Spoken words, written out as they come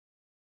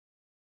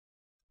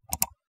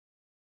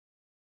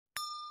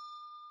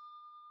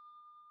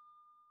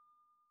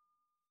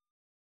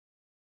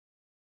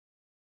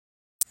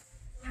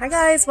Hi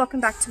guys,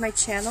 welcome back to my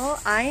channel.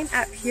 I'm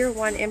at Pier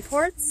 1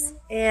 Imports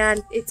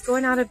and it's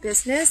going out of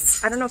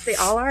business. I don't know if they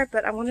all are,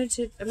 but I'm gonna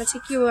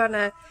take you on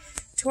a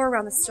tour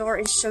around the store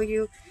and show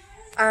you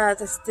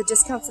the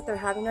discounts that they're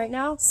having right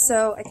now.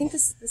 So I think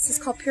this is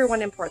called Pier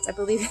 1 Imports. I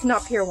believe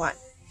not Pier 1.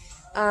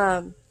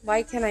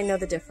 Why can't I know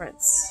the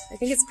difference? I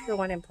think it's Pier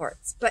 1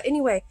 Imports. But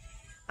anyway,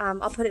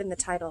 I'll put it in the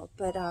title.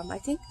 But I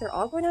think they're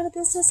all going out of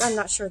business. I'm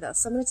not sure though.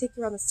 So I'm going to take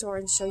you around the store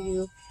and show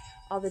you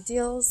all the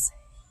deals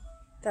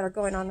that are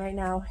going on right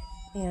now.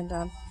 And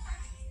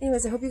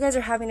anyways, I hope you guys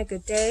are having a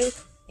good day.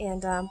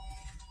 And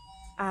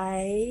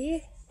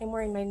I am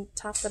wearing my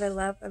top that I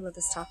love. I love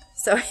this top.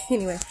 So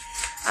anyway,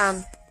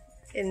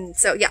 and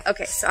so yeah,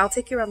 okay. So I'll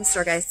take you around the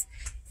store, guys,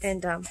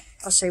 and I'll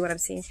show you what I'm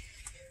seeing.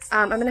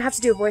 I'm going to have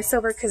to do a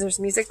voiceover because there's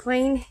music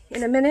playing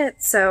in a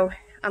minute. So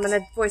I'm going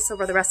to voice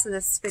over the rest of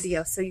this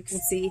video so you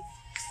can see,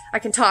 I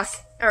can talk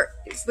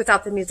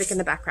without the music in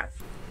the background.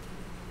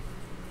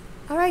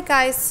 Alright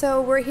guys, so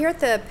we're here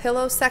at the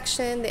pillow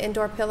section, the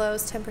indoor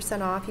pillows,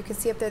 10% off. You can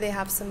see up there they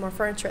have some more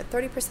furniture at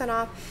 30%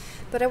 off.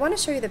 But I want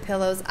to show you the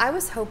pillows. I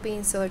was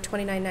hoping, so they're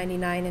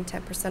 $29.99 and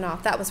 10%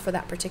 off. That was for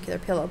that particular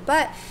pillow.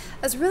 But I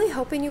was really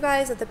hoping, you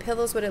guys, that the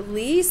pillows would at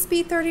least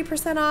be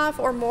 30% off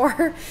or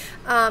more.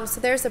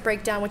 So there's a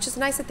breakdown, which is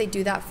nice that they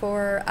do that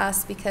for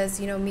us because,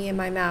 you know, me and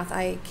my math,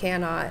 I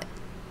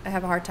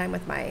have a hard time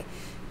with my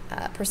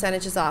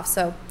percentages off.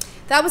 So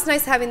that was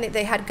nice having that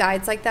they had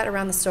guides like that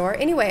around the store.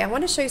 Anyway, I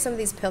want to show you some of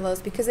these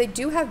pillows because they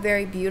do have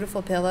very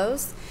beautiful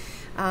pillows.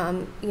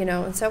 You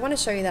know, and so I want to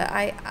show you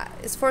that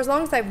for as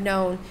long as I've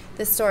known,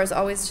 this store has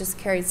always just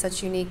carried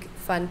such unique,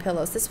 fun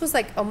pillows. This was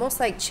like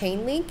almost like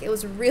chain link. It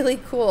was really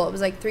cool. It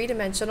was like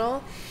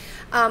three-dimensional.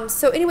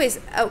 So anyways,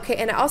 okay,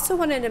 and I also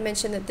wanted to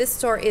mention that this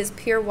store is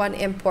Pier 1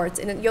 Imports,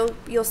 and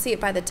you'll see it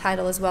by the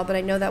title as well. But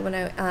I know that when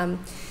I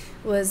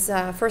was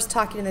first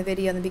talking in the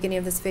video, in the beginning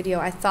of this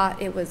video, I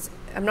thought it was,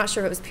 I'm not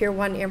sure if it was Pier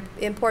 1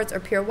 Imports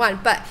or Pier 1,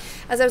 but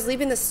as I was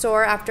leaving the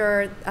store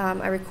after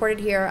I recorded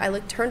here, I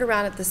turned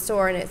around at the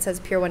store and it says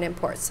Pier 1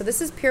 Imports. So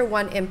this is Pier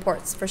 1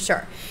 Imports for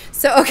sure.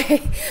 So,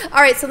 okay.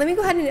 All right, so let me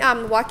go ahead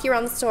and walk you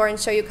around the store and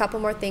show you a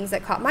couple more things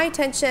that caught my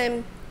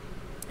attention.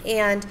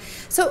 And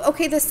so,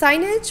 okay, the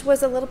signage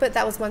was a little bit,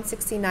 that was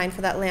 $169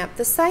 for that lamp.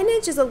 The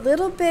signage is a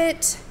little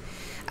bit,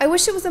 I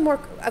wish it was a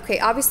more, okay,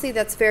 obviously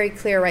that's very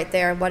clear right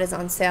there what is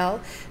on sale,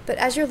 but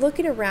as you're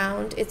looking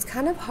around, it's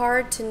kind of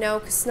hard to know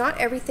because not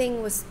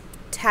everything was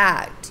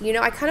tagged. You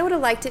know, I kind of would have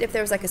liked it if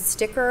there was like a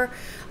sticker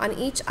on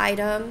each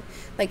item,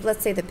 like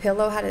let's say the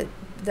pillow had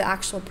the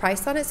actual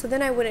price on it, so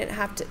then I wouldn't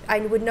have to, I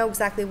would know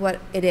exactly what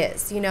it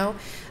is, you know.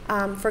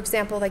 For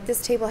example, like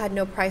this table had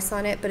no price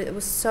on it, but it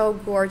was so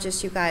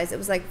gorgeous, you guys. It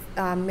was like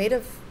made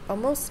of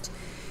almost,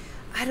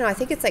 I don't know, I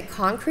think it's like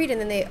concrete, and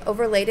then they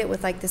overlaid it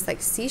with like this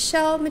like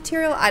seashell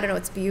material. I don't know,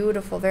 it's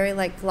beautiful, very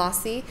like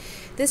glossy.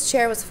 This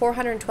chair was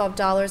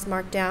 $412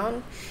 marked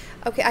down.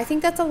 Okay, I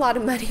think that's a lot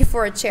of money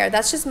for a chair.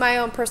 That's just my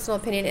own personal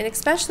opinion, and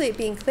especially it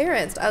being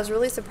clearanced. I was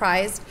really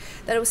surprised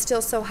that it was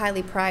still so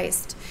highly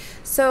priced.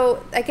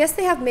 So I guess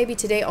they have maybe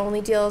today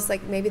only deals,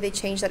 like maybe they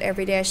change that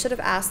every day. I should have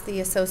asked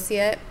the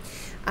associate.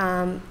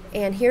 And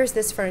here's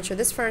this furniture.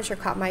 This furniture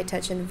caught my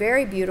attention.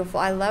 Very beautiful.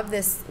 I love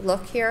this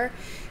look here.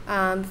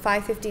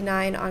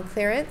 $559 on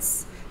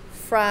clearance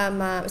from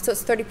so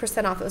it's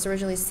 30% off. It was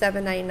originally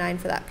 $7.99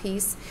 for that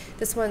piece.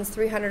 This one's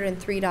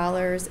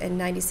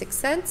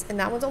 $303.96, and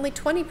that one's only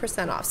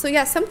 20% off. So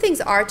yeah, some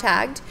things are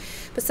tagged,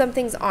 but some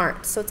things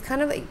aren't. So it's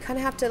kind of, you kind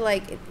of have to,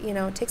 like, you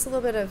know, it takes a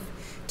little bit of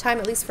time,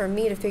 at least for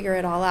me, to figure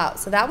it all out.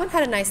 So that one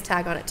had a nice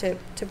tag on it to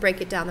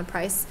break it down the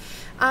price.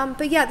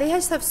 But yeah, they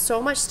just have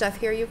so much stuff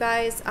here, you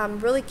guys.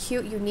 Really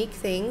cute, unique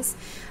things.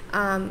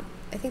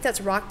 I think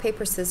that's rock,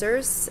 paper,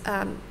 scissors.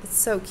 It's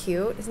so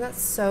cute. Isn't that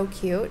so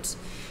cute?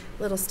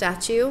 Little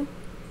statue.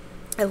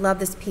 I love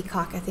this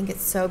peacock. I think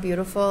it's so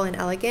beautiful and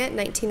elegant.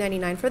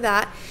 $19.99 for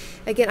that.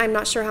 Again, I'm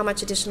not sure how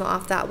much additional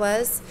off that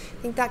was.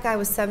 I think that guy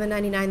was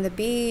 $7.99. The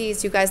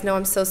bees, you guys know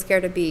I'm so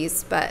scared of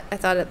bees, but I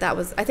thought that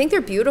was, I think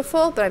they're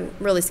beautiful, but I'm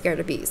really scared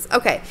of bees.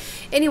 Okay,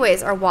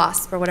 anyways, or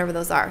wasp or whatever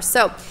those are.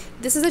 So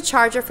this is a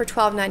charger for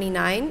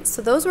 $12.99.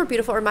 So those were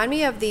beautiful. Remind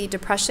me of the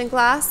depression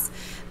glass,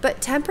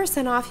 but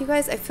 10% off, you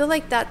guys. I feel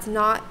like that's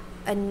not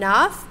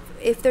enough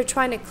if they're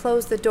trying to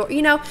close the door,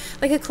 you know,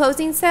 like a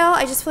closing sale.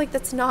 I just feel like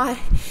that's not,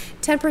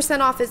 10%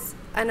 off is,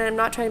 and I'm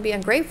not trying to be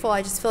ungrateful,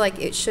 I just feel like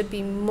it should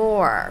be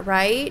more,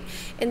 right?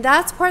 And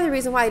that's part of the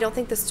reason why I don't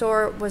think the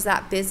store was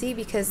that busy,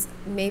 because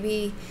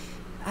maybe,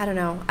 I don't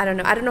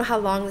know how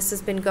long this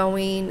has been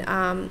going.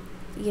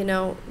 You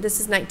know, this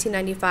is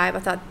 $19.95. I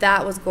thought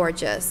that was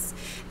gorgeous.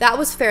 That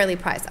was fairly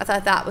priced. I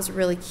thought that was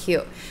really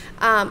cute.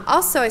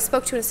 Also, I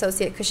spoke to an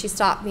associate because she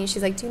stopped me.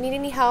 She's like, do you need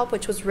any help?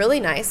 Which was really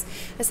nice.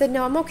 I said,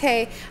 no, I'm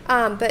okay.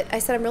 But I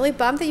said, I'm really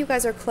bummed that you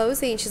guys are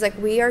closing. She's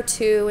like, we are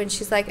too. And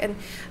she's like, and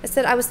I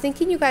said, I was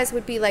thinking you guys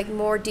would be like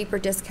more deeper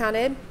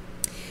discounted.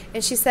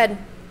 And she said,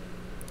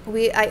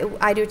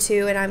 I do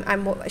too,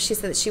 and she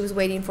said that she was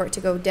waiting for it to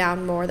go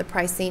down more, the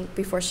pricing,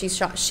 before she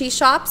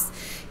shops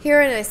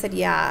here, and I said,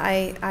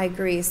 yeah, I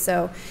agree.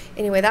 So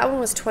anyway, that one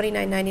was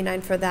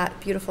 $29.99 for that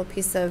beautiful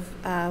piece of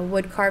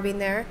wood carving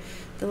there.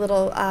 The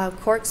little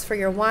corks for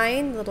your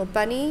wine, little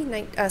bunny,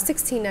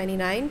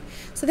 $16.99.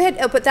 So they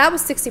had, but that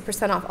was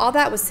 60% off. All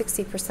that was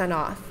 60%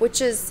 off,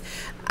 which is,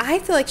 I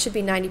feel like should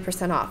be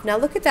 90% off. Now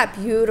look at that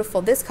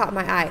beautiful, this caught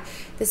my eye,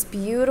 this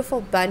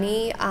beautiful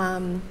bunny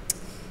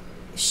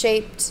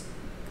shaped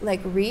like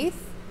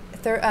wreath,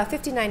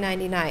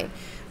 $59.99.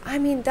 I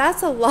mean,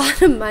 that's a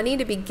lot of money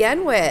to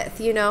begin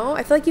with, you know.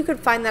 I feel like you could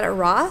find that at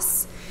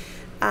Ross.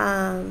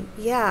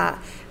 Yeah,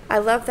 I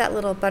love that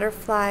little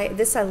butterfly.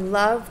 I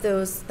love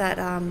those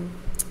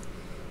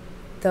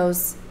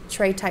those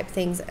tray type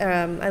things.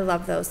 I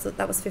love those. So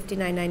that was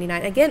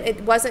 $59.99. Again,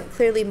 it wasn't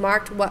clearly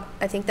marked what,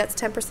 I think that's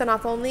 10%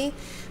 off only,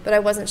 but I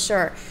wasn't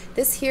sure.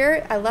 This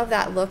here, I love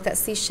that look, that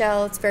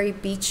seashell. It's very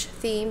beach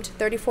themed,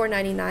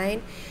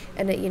 $34.99.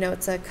 And it, you know,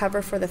 it's a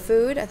cover for the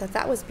food. I thought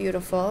that was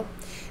beautiful.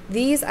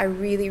 These I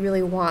really,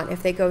 really want.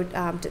 If they go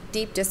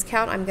deep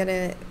discount, I'm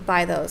gonna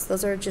buy those.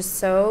 Those are just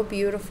so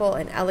beautiful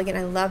and elegant.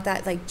 I love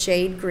that like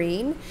jade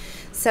green.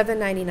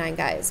 $7.99,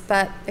 guys.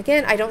 But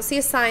again, I don't see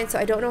a sign, so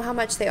I don't know how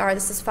much they are.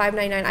 This is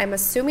 $5.99. I'm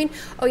assuming,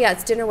 oh yeah,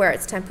 it's dinnerware.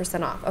 It's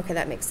 10% off. Okay,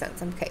 that makes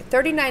sense. Okay,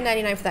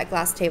 $39.99 for that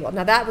glass table.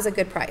 Now that was a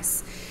good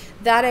price.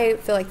 That, I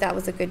feel like that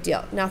was a good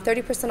deal. Now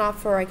 30%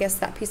 off for, I guess,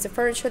 that piece of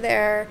furniture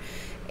there.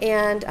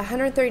 And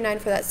 $139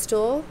 for that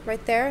stool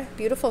right there.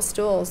 Beautiful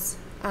stools.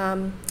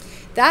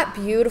 That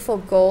beautiful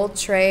gold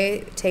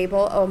tray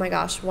table, oh my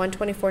gosh,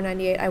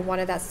 $124.98. I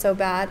wanted that so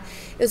bad.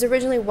 It was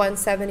originally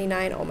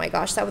 $179. Oh my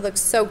gosh, that would look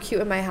so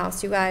cute in my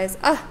house, you guys.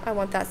 I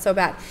want that so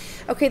bad.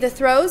 Okay, the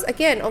throws,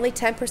 again, only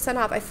 10%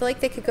 off. I feel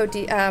like they could go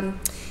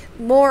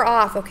more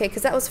off, okay,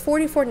 because that was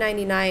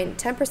 $44.99.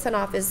 10%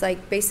 off is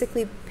like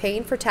basically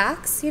paying for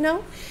tax, you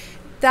know.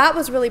 That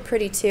was really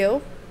pretty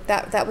too.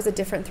 That was a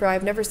different throw.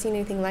 I've never seen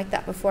anything like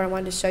that before. I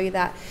wanted to show you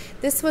that.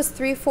 This was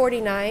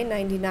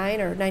 $349.99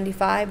 or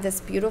 $95, this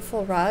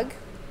beautiful rug.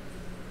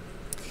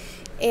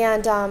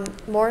 And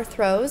more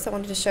throws. I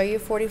wanted to show you,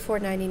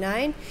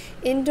 $44.99.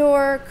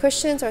 Indoor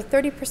cushions are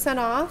 30%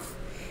 off.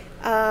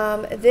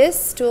 This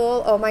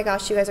stool, oh my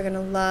gosh, you guys are going to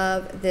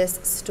love this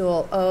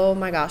stool. Oh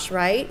my gosh,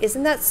 right?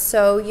 Isn't that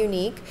so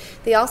unique?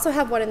 They also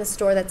have one in the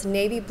store that's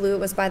navy blue. It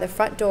was by the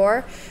front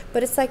door,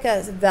 but it's like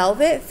a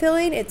velvet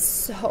filling. It's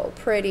so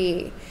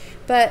pretty.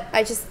 But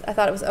I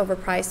thought it was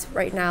overpriced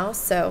right now,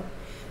 so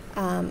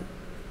all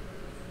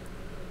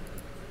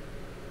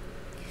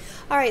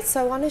right,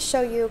 so I want to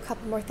show you a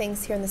couple more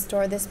things here in the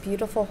store. This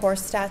beautiful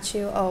horse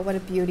statue, oh, what a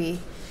beauty.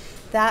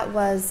 That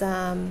was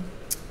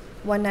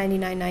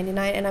 $199.99,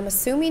 and I'm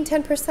assuming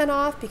 10%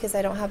 off because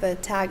I don't have a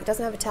tag. It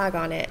doesn't have a tag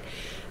on it.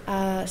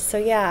 So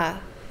yeah,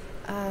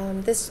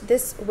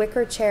 this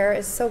wicker chair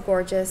is so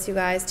gorgeous, you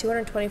guys.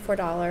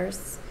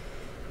 $224.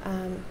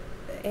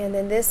 And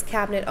then this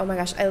cabinet, oh my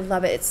gosh, I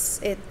love it.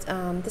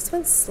 This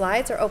one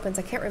slides or opens,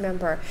 I can't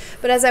remember.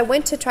 But as I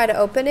went to try to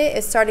open it,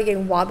 it started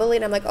getting wobbly,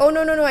 and I'm like, oh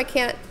no, I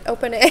can't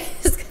open it.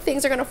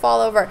 Things are gonna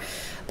fall over.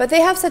 But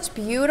they have such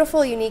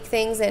beautiful, unique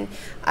things, and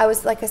I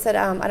was, like I said,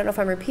 I don't know if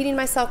I'm repeating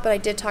myself, but I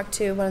did talk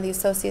to one of the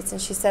associates, and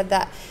she said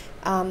that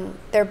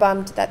they're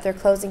bummed that they're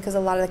closing because a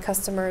lot of the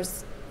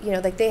customers, you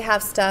know, like they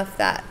have stuff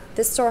that,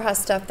 this store has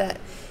stuff that,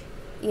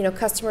 you know,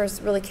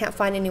 customers really can't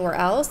find anywhere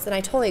else, and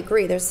I totally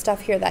agree. There's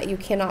stuff here that you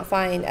cannot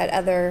find at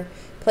other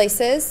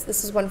places.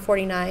 This is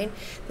 $149.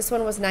 This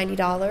one was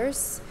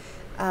 $90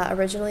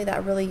 originally.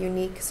 That really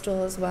unique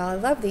stool as well. I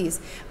love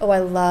these. Oh, I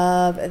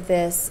love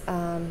this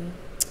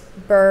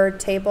bird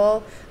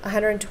table,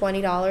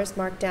 $120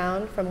 marked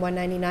down from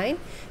 $199.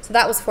 So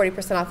that was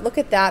 40% off. Look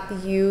at that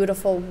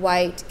beautiful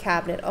white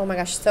cabinet. Oh my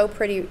gosh, so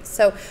pretty.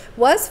 So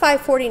was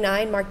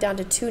 $549 marked down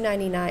to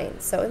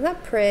 $299. So isn't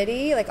that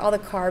pretty? Like all the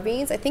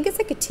carvings. I think it's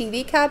like a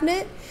TV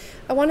cabinet,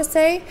 I want to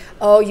say.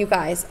 Oh, you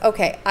guys.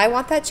 Okay, I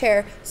want that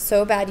chair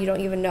so bad you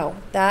don't even know.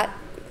 That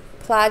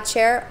plaid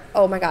chair,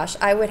 oh my gosh,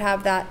 I would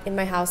have that in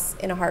my house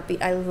in a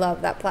heartbeat. I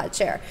love that plaid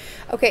chair.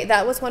 Okay,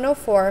 that was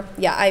 $104.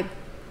 Yeah, I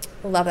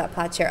love that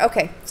plaid chair.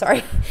 Okay,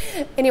 sorry.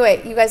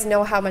 Anyway, you guys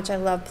know how much I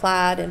love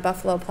plaid and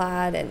buffalo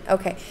plaid. And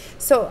okay,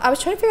 so I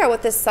was trying to figure out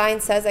what this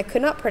sign says. I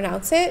could not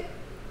pronounce it,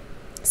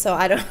 so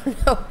I don't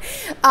know.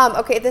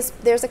 Okay,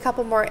 there's a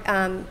couple more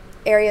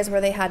areas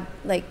where they had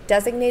like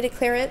designated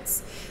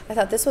clearance. I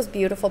thought this was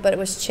beautiful, but it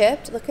was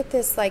chipped. Look at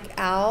this like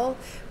owl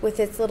with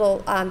its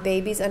little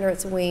babies under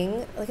its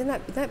wing. Look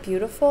isn't that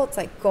beautiful? It's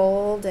like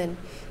gold, and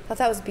I thought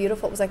that was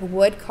beautiful. It was like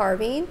wood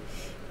carving,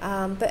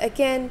 but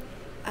again,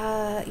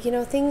 you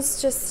know,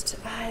 things just,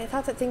 I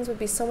thought that things would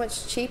be so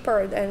much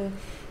cheaper,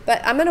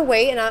 but I'm gonna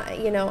wait, and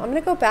I'm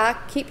gonna go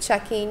back, keep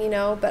checking, you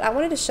know, but I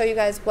wanted to show you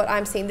guys what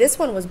I'm seeing. This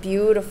one was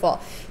beautiful,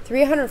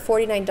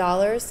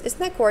 $349. Isn't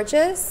that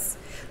gorgeous?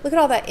 Look at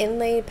all that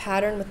inlaid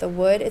pattern with the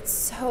wood. It's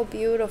so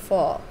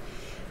beautiful.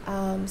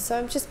 So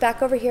I'm just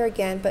back over here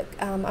again, but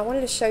I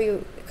wanted to show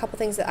you a couple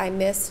things that I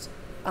missed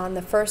on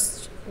the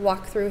first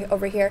walk through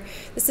over here.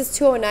 This is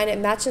 $209. It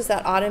matches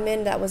that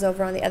ottoman that was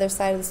over on the other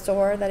side of the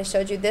store that I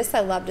showed you. This I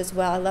loved as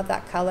well. I love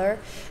that color.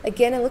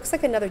 Again, it looks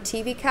like another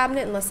TV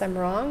cabinet unless I'm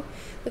wrong.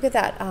 Look at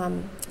that,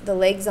 the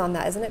legs on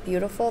that. Isn't it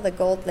beautiful? The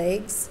gold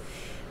legs.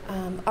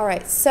 All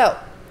right, so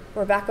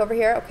we're back over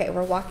here. Okay,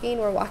 we're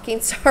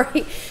walking,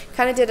 sorry.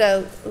 Kind of did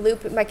a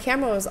loop. My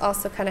camera was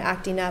also kind of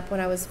acting up when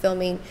I was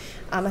filming.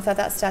 I thought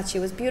that statue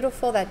was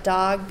beautiful, that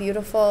dog,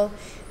 beautiful.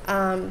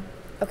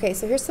 Okay,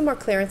 so here's some more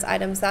clearance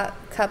items. That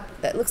cup,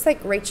 that looks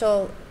like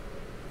Rachel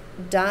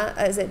Dunn,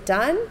 is it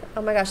Dunn?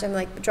 Oh my gosh, I'm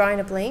like drawing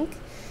a blank.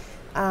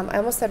 I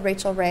almost said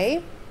Rachel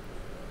Ray,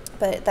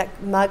 but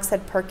that mug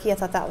said Perky. I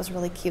thought that was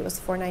really cute. It was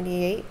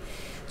 $4.98.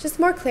 Just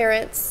more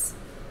clearance.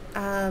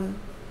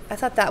 I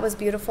thought that was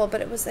beautiful,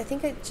 but it was, I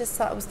think I just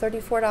saw it was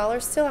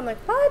 $34 still. I'm like,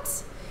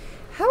 what?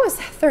 How is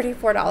that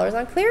 $34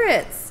 on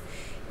clearance?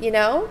 You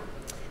know?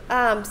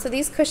 So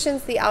these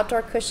cushions, the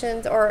outdoor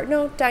cushions, or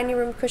no, dining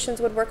room cushions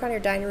would work on your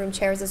dining room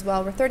chairs as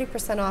well. We're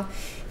 30%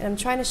 off, and I'm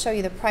trying to show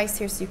you the price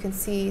here so you can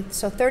see.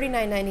 So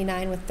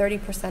 $39.99 with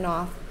 30%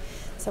 off.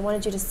 So I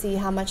wanted you to see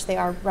how much they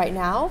are right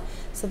now.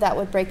 So that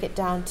would break it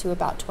down to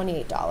about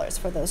 $28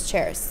 for those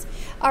chairs.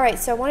 All right,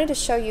 so I wanted to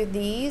show you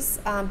these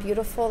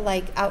beautiful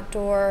like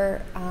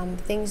outdoor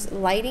things,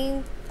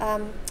 lighting.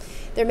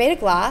 They're made of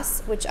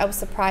glass, which I was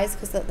surprised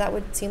because that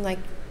would seem like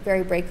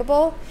very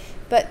breakable,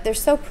 but they're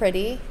so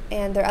pretty,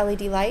 and they're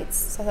LED lights.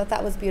 So I thought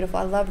that was beautiful.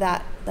 I love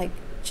that, like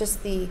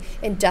just the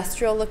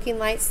industrial looking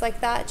lights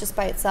like that just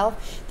by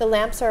itself. The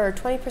lamps are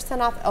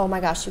 20% off. Oh my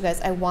gosh, you guys,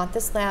 I want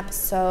this lamp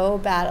so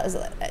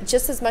bad,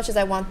 just as much as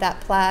I want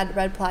that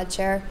red plaid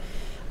chair.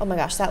 Oh my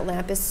gosh, that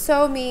lamp is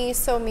so me,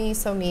 so me,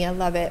 so me. I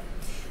love it.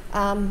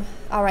 All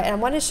right, and I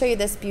want to show you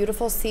this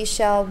beautiful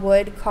seashell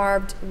wood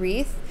carved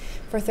wreath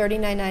for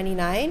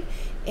 $39.99.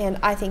 And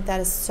I think that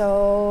is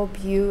so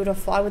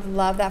beautiful. I would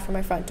love that for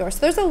my front door.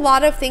 So there's a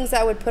lot of things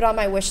that I would put on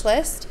my wish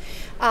list.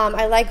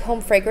 I like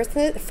home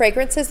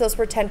fragrances. Those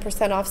were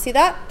 10% off. See,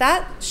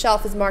 that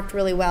shelf is marked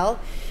really well.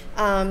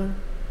 So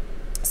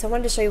I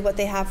wanted to show you what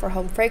they have for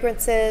home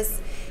fragrances.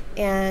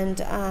 And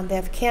they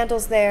have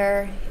candles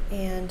there.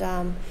 And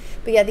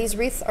but yeah, these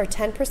wreaths are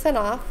 10%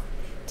 off.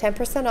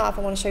 10% off.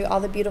 I want to show you all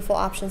the beautiful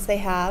options they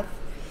have.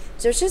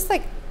 There's just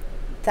like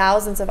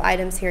thousands of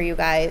items here, you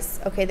guys.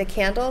 Okay, the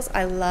candles,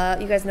 I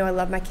love, you guys know I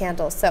love my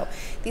candles. So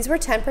these were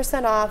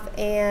 10% off,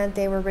 and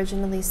they were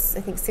originally, I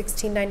think,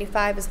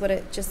 $16.95 is what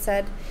it just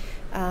said.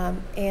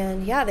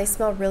 And yeah, they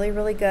smell really,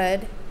 really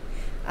good.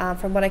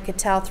 From what I could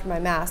tell through my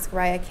mask,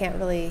 right? I can't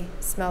really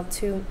smell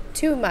too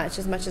much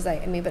as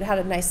I mean, but it had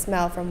a nice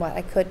smell from what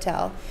I could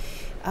tell.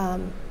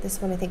 This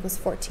one I think was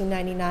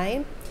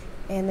 $14.99.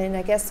 And then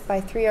I guess by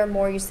 3 or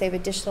more, you save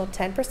additional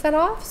 10%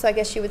 off. So I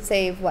guess you would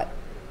save, what,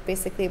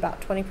 basically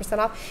about 20%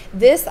 off.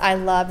 This, I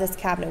love this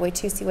cabinet. Wait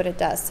till you see what it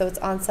does. So it's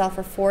on sale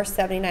for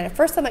 $4.79. At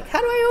first, I'm like, how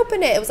do I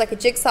open it? It was like a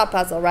jigsaw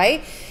puzzle,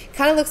 right?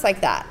 Kind of looks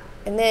like that.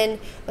 And then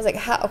I was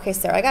like, okay,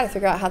 Sarah, I got to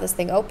figure out how this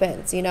thing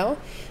opens, you know?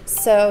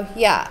 So,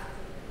 yeah.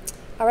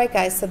 All right,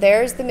 guys, so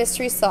there's the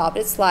mystery solved.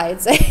 It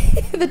slides.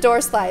 The door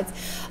slides.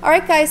 All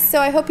right, guys, so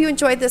I hope you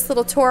enjoyed this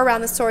little tour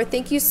around the store.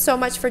 Thank you so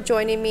much for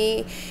joining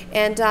me,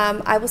 and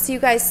I will see you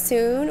guys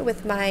soon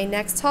with my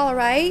next haul, all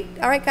right?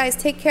 All right, guys,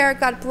 take care.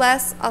 God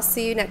bless. I'll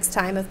see you next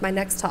time with my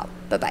next haul.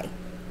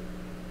 Bye-bye.